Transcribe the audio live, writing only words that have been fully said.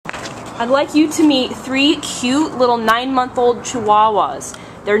I'd like you to meet 3 cute little 9-month-old chihuahuas.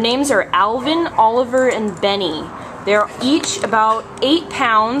 Their names are Alvin, Oliver, and Benny. They're each about 8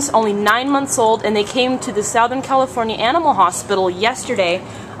 pounds, only 9 months old, and they came to the Southern California Animal Hospital yesterday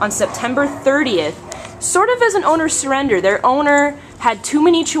on September 30th, sort of as an owner surrender. Their owner had too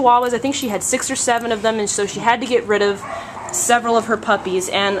many chihuahuas. I think she had 6 or 7 of them, and so she had to get rid of several of her puppies,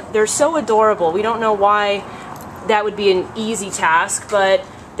 and they're so adorable. We don't know why that would be an easy task, but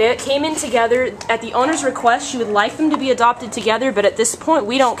they came in together at the owner's request. She would like them to be adopted together, but at this point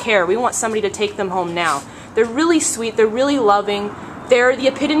we don't care. We want somebody to take them home now. They're really sweet, they're really loving, they're the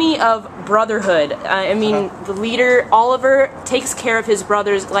epitome of brotherhood. I mean, the leader, Oliver, takes care of his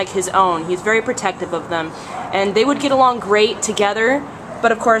brothers like his own. He's very protective of them, and they would get along great together,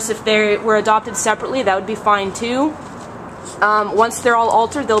 but of course if they were adopted separately, that would be fine too. Once they're all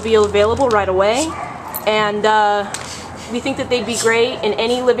altered, they'll be available right away, and we think that they'd be great in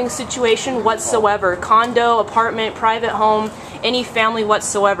any living situation whatsoever. Condo, apartment, private home, any family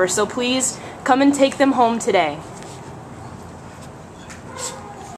whatsoever. So please come and take them home today.